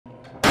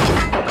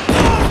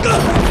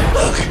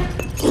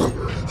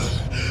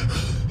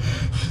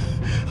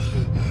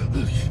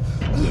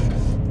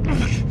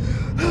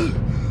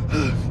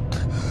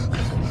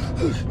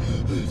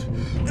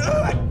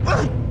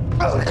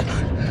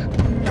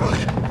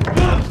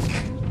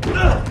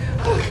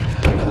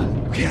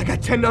Okay, I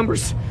got 10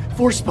 numbers,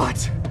 4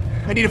 spots.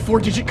 I need a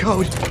 4-digit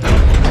code.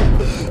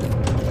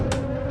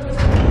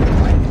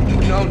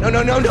 No.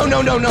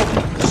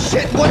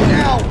 Shit, what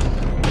now?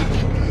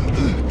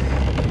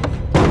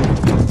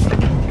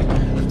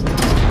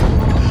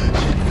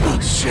 Oh,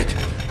 shit.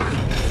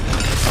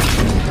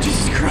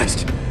 Jesus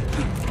Christ.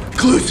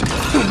 Clues.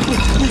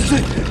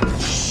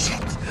 Shit.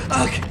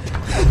 Okay.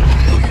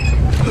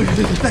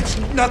 That's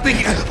nothing.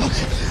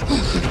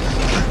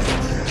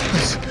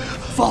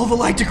 Follow the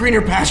light to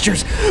greener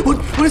pastures.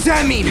 What does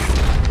that mean?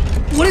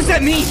 What does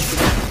that mean?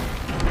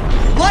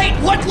 Light?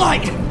 What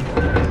light?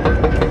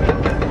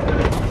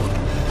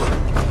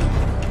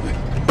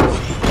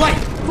 Light!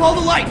 Follow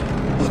the light!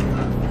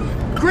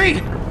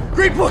 Green!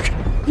 Green book!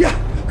 Yeah,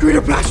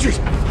 greener pastures!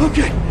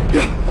 Okay,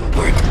 yeah,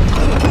 alright.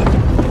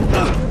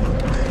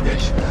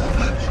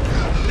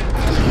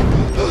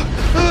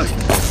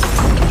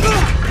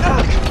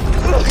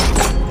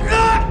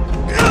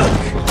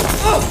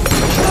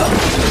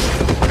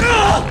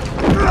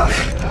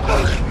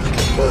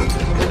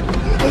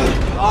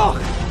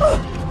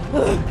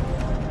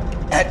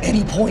 At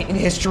any point in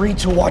history,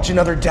 to watch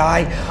another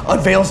die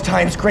unveils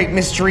time's great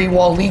mystery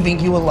while leaving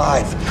you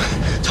alive.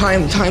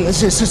 Time,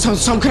 this is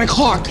some kind of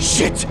clock.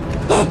 Shit!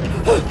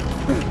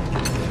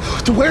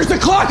 Where's the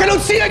clock? I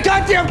don't see a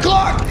goddamn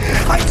clock!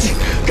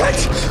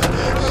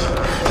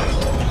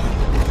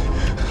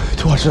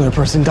 To watch another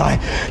person die.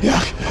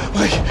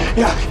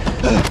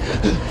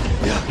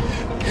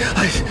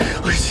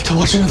 To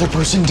watch another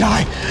person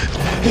die.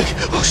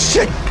 Oh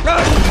shit!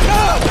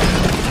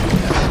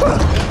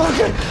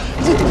 Okay.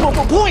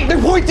 They're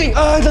pointing.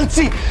 Let's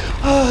see.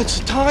 It's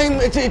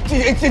time.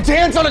 It's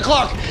hands on a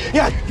clock.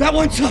 Yeah, that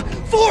one's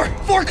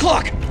 4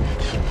 o'clock.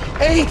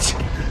 8,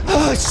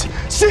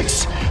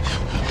 6,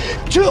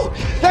 2.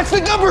 That's the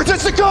numbers.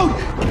 That's the code.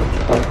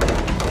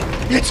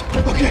 It's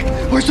okay.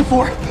 Where's the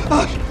 4?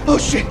 Oh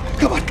shit.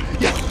 Come on.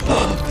 Yeah.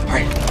 All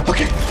right.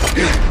 Okay.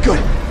 Yeah, good.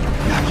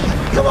 Yeah,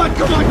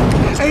 come on.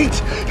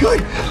 8.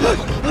 Good.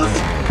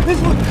 This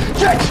one.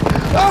 Check.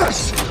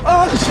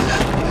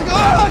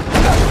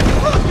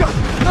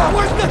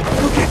 Where's the?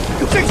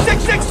 Okay. 6.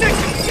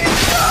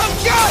 Oh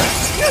God.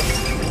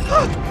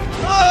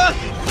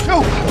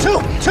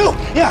 2.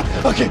 Yeah.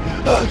 Okay.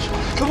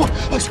 Come on.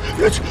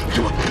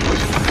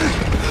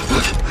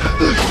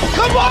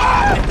 Come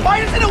on. Why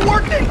isn't it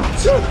working?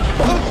 Shit.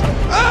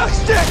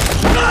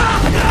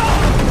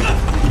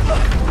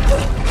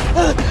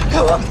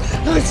 Come on.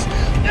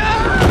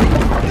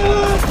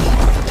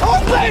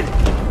 Open!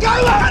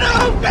 Come on,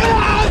 open!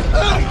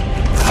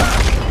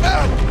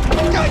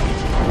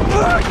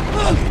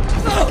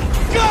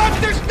 God,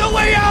 there's no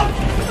way out!